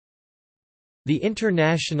The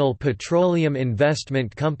International Petroleum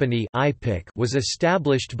Investment Company was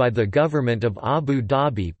established by the government of Abu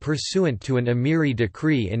Dhabi pursuant to an Emiri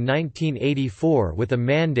decree in 1984 with a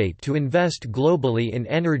mandate to invest globally in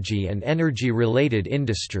energy and energy-related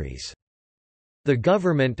industries. The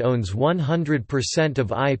government owns 100% of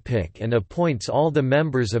IPIC and appoints all the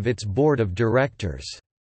members of its board of directors.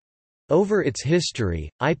 Over its history,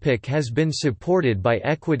 IPIC has been supported by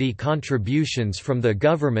equity contributions from the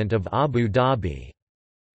government of Abu Dhabi.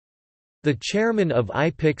 The chairman of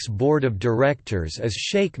IPIC's board of directors is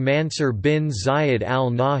Sheikh Mansur bin Zayed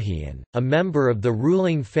Al Nahyan, a member of the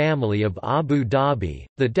ruling family of Abu Dhabi,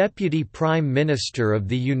 the deputy prime minister of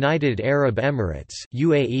the United Arab Emirates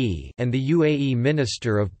 (UAE), and the UAE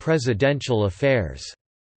Minister of Presidential Affairs.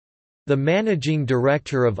 The managing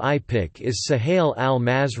director of IPIC is Suhail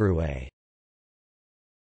Al-Mazrouei.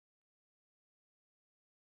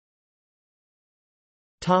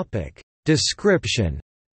 Description: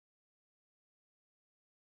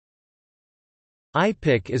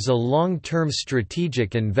 IPIC is a long-term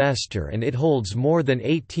strategic investor and it holds more than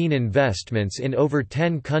 18 investments in over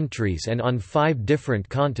 10 countries and on 5 different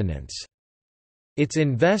continents. Its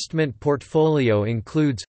investment portfolio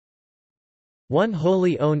includes one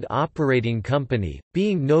wholly owned operating company,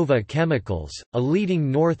 being Nova Chemicals, a leading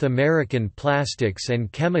North American plastics and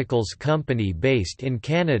chemicals company based in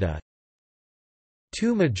Canada.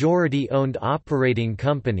 2 majority-owned operating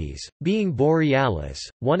companies, being Borealis,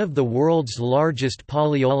 one of the world's largest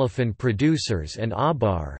polyolefin producers, and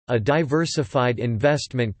Abar, a diversified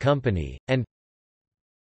investment company, and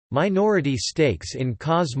minority stakes in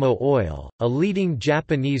Cosmo Oil, a leading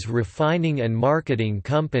Japanese refining and marketing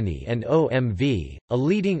company, and OMV, a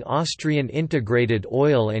leading Austrian integrated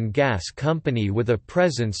oil and gas company with a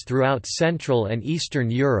presence throughout Central and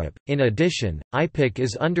Eastern Europe. In addition, IPIC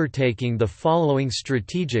is undertaking the following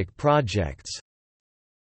strategic projects: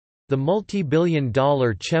 the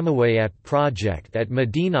multi-billion-dollar Chemawayat project at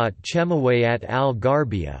Madinat Chemawayat Al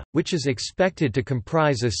Gharbia, which is expected to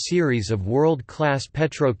comprise a series of world-class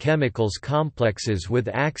petrochemicals complexes with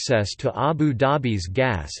access to Abu Dhabi's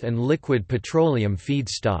gas and liquid petroleum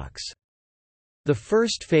feedstocks. The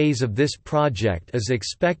first phase of this project is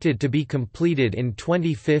expected to be completed in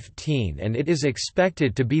 2015 and it is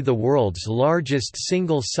expected to be the world's largest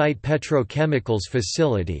single-site petrochemicals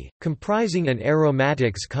facility, comprising an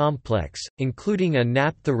aromatics complex, including a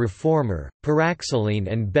naphtha reformer,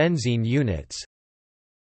 paraxylene and benzene units,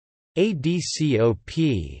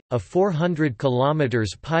 ADCOP, a 400 km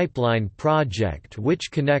pipeline project which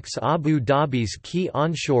connects Abu Dhabi's key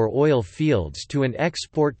onshore oil fields to an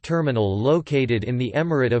export terminal located in the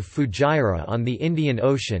Emirate of Fujairah on the Indian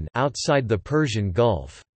Ocean outside the Persian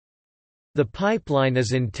Gulf. The pipeline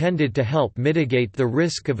is intended to help mitigate the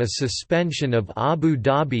risk of a suspension of Abu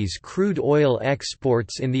Dhabi's crude oil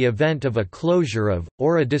exports in the event of a closure of,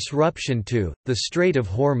 or a disruption to, the Strait of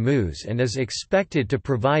Hormuz and is expected to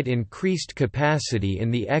provide increased capacity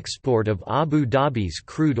in the export of Abu Dhabi's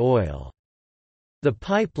crude oil. The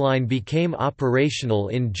pipeline became operational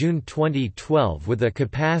in June 2012 with a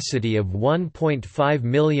capacity of 1.5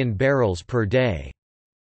 million barrels per day.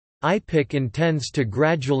 IPIC intends to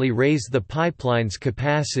gradually raise the pipeline's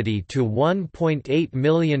capacity to 1.8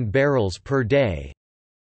 million barrels per day.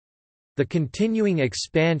 The continuing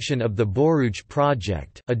expansion of the Borouge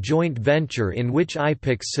project, a joint venture in which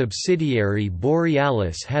IPIC's subsidiary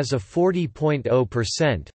Borealis has a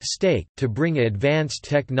 40.0% stake, to bring advanced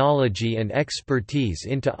technology and expertise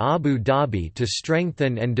into Abu Dhabi to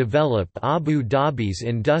strengthen and develop Abu Dhabi's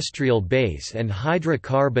industrial base and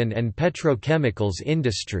hydrocarbon and petrochemicals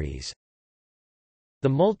industries. The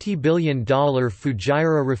multi-billion-dollar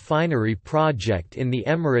Fujairah refinery project in the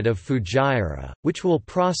Emirate of Fujairah, which will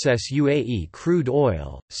process UAE crude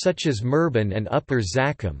oil, such as Murban and Upper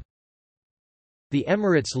Zakum. The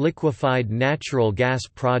Emirates Liquefied Natural Gas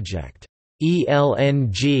Project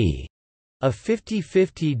 (ELNG), a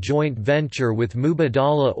 50-50 joint venture with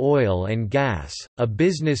Mubadala Oil and Gas, a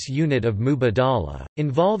business unit of Mubadala,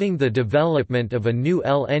 involving the development of a new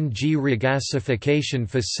LNG regasification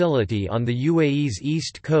facility on the UAE's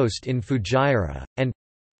east coast in Fujairah, and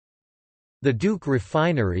the Duke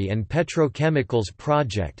Refinery and Petrochemicals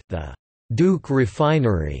Project, the Duke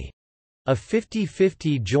Refinery, a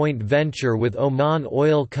 50-50 joint venture with Oman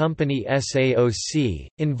Oil Company SAOC,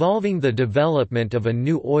 involving the development of a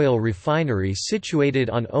new oil refinery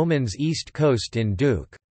situated on Oman's east coast in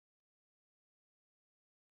Duke.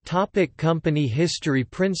 Company history.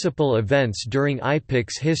 Principal events during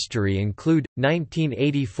IPIC's history include,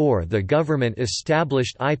 1984 the government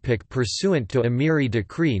established IPIC pursuant to Emiri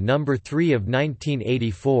Decree No. 3 of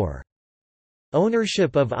 1984.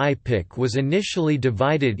 Ownership of IPIC was initially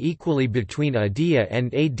divided equally between ADIA and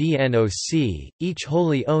ADNOC, each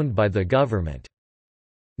wholly owned by the government.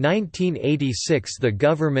 1986 The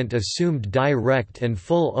government assumed direct and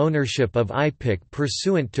full ownership of IPIC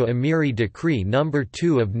pursuant to Amiri Decree No.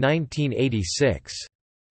 2 of 1986.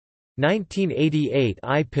 1988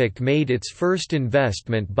 IPIC made its first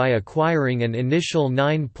investment by acquiring an initial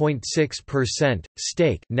 9.6%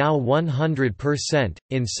 stake, now 100%,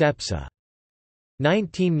 in Cepsa.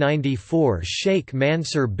 1994 Sheikh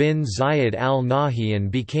Mansur bin Zayed Al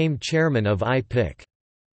Nahyan became chairman of IPIC.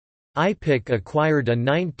 IPIC acquired a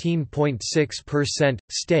 19.6%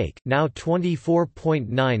 stake, now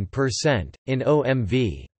 24.9%, in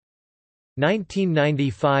OMV.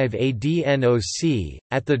 1995 ADNOC,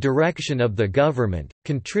 at the direction of the government,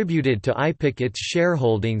 contributed to IPIC its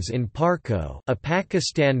shareholdings in Parco, a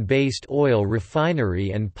Pakistan-based oil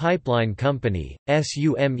refinery and pipeline company,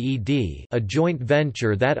 SUMED, a joint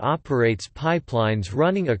venture that operates pipelines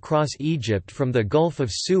running across Egypt from the Gulf of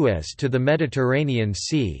Suez to the Mediterranean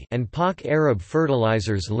Sea, and PAC Arab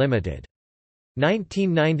Fertilizers Limited.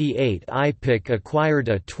 1998 IPIC acquired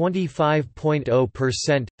a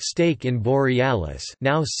 25.0% stake in Borealis,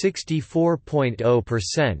 now 64.0%.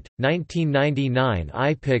 1999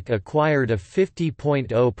 IPIC acquired a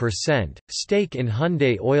 50.0% stake in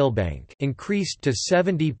Hyundai Oilbank, increased to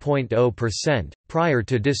 70.0% prior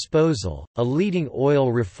to disposal, a leading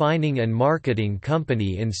oil refining and marketing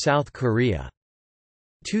company in South Korea.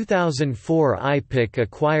 2004 IPIC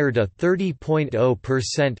acquired a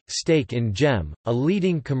 30.0% stake in GEM, a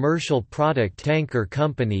leading commercial product tanker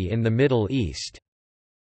company in the Middle East.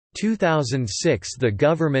 2006 The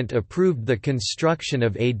government approved the construction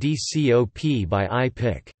of ADCOP by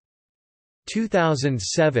IPIC.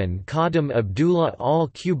 2007 Khadim Abdullah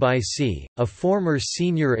Al-Qubaisi, a former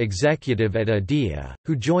senior executive at ADIA,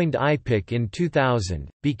 who joined IPIC in 2000,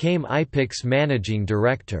 became IPIC's managing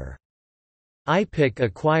director. IPIC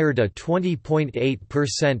acquired a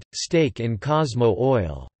 20.8% stake in Cosmo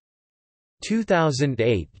Oil.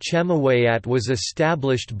 2008 Chemawayat was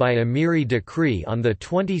established by Amiri Decree on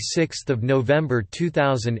 26 November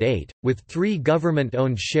 2008, with 3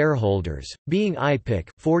 government-owned shareholders, being IPIC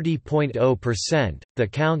 40.0%, the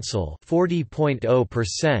Council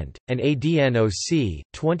 40.0%, and ADNOC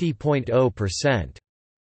 20.0%.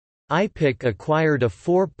 IPIC acquired a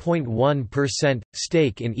 4.1%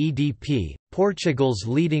 stake in EDP, Portugal's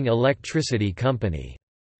leading electricity company.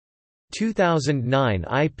 2009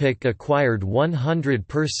 IPIC acquired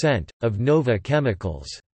 100% of Nova Chemicals.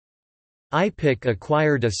 IPIC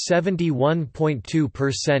acquired a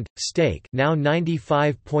 71.2% stake, now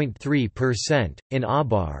 95.3%, in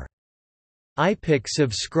Abar. IPIC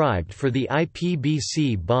subscribed for the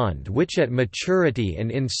IPBC bond, which at maturity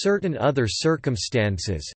and in certain other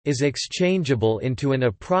circumstances, is exchangeable into an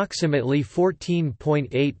approximately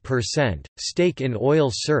 14.8% stake in Oil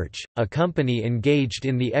Search, a company engaged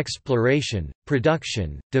in the exploration,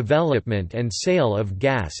 production, development and sale of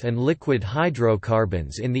gas and liquid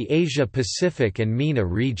hydrocarbons in the Asia-Pacific and MENA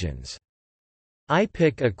regions.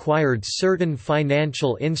 IPIC acquired certain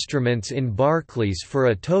financial instruments in Barclays for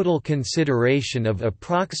a total consideration of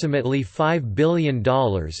approximately $5 billion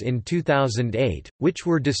in 2008, which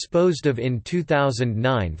were disposed of in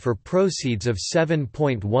 2009 for proceeds of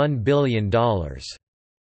 $7.1 billion.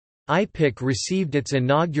 IPIC received its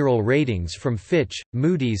inaugural ratings from Fitch,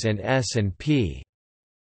 Moody's and S&P.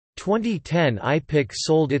 2010 IPIC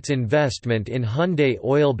sold its investment in Hyundai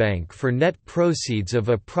Oilbank for net proceeds of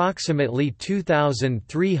approximately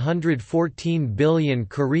 2,314 billion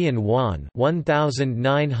Korean won,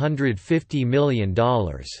 $1,950 million.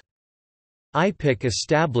 IPIC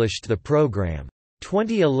established the program.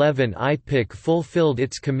 2011 IPIC fulfilled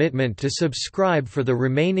its commitment to subscribe for the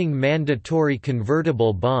remaining mandatory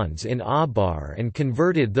convertible bonds in Abar and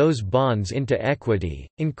converted those bonds into equity,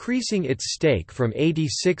 increasing its stake from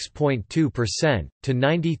 86.2% to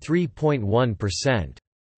 93.1%.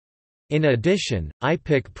 In addition,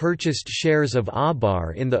 IPIC purchased shares of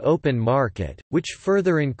Abar in the open market, which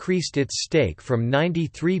further increased its stake from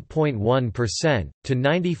 93.1% to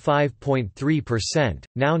 95.3%,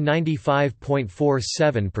 now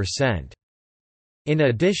 95.47%. In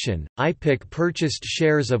addition, IPIC purchased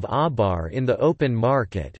shares of Abar in the open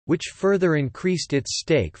market, which further increased its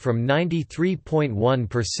stake from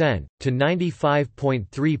 93.1% to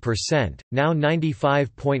 95.3%, now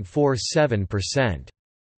 95.47%.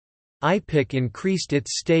 IPIC increased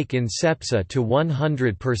its stake in Cepsa to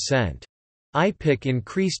 100%. IPIC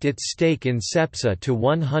increased its stake in Cepsa to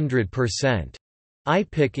 100%.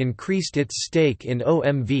 IPIC increased its stake in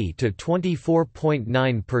OMV to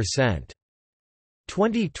 24.9%.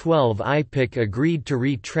 2012 IPIC agreed to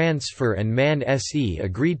re-transfer and MAN SE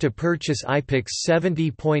agreed to purchase IPIC's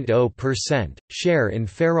 70.0% share in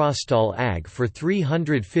Ferrostal AG for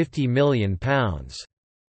 £350 million.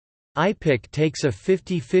 IPIC takes a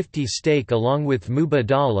 50-50 stake along with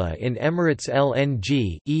Mubadala in Emirates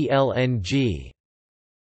LNG, ELNG.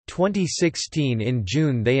 2016 In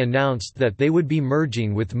June they announced that they would be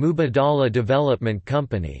merging with Mubadala Development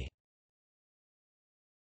Company.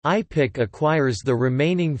 IPIC acquires the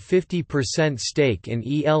remaining 50% stake in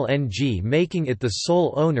ELNG, making it the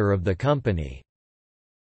sole owner of the company.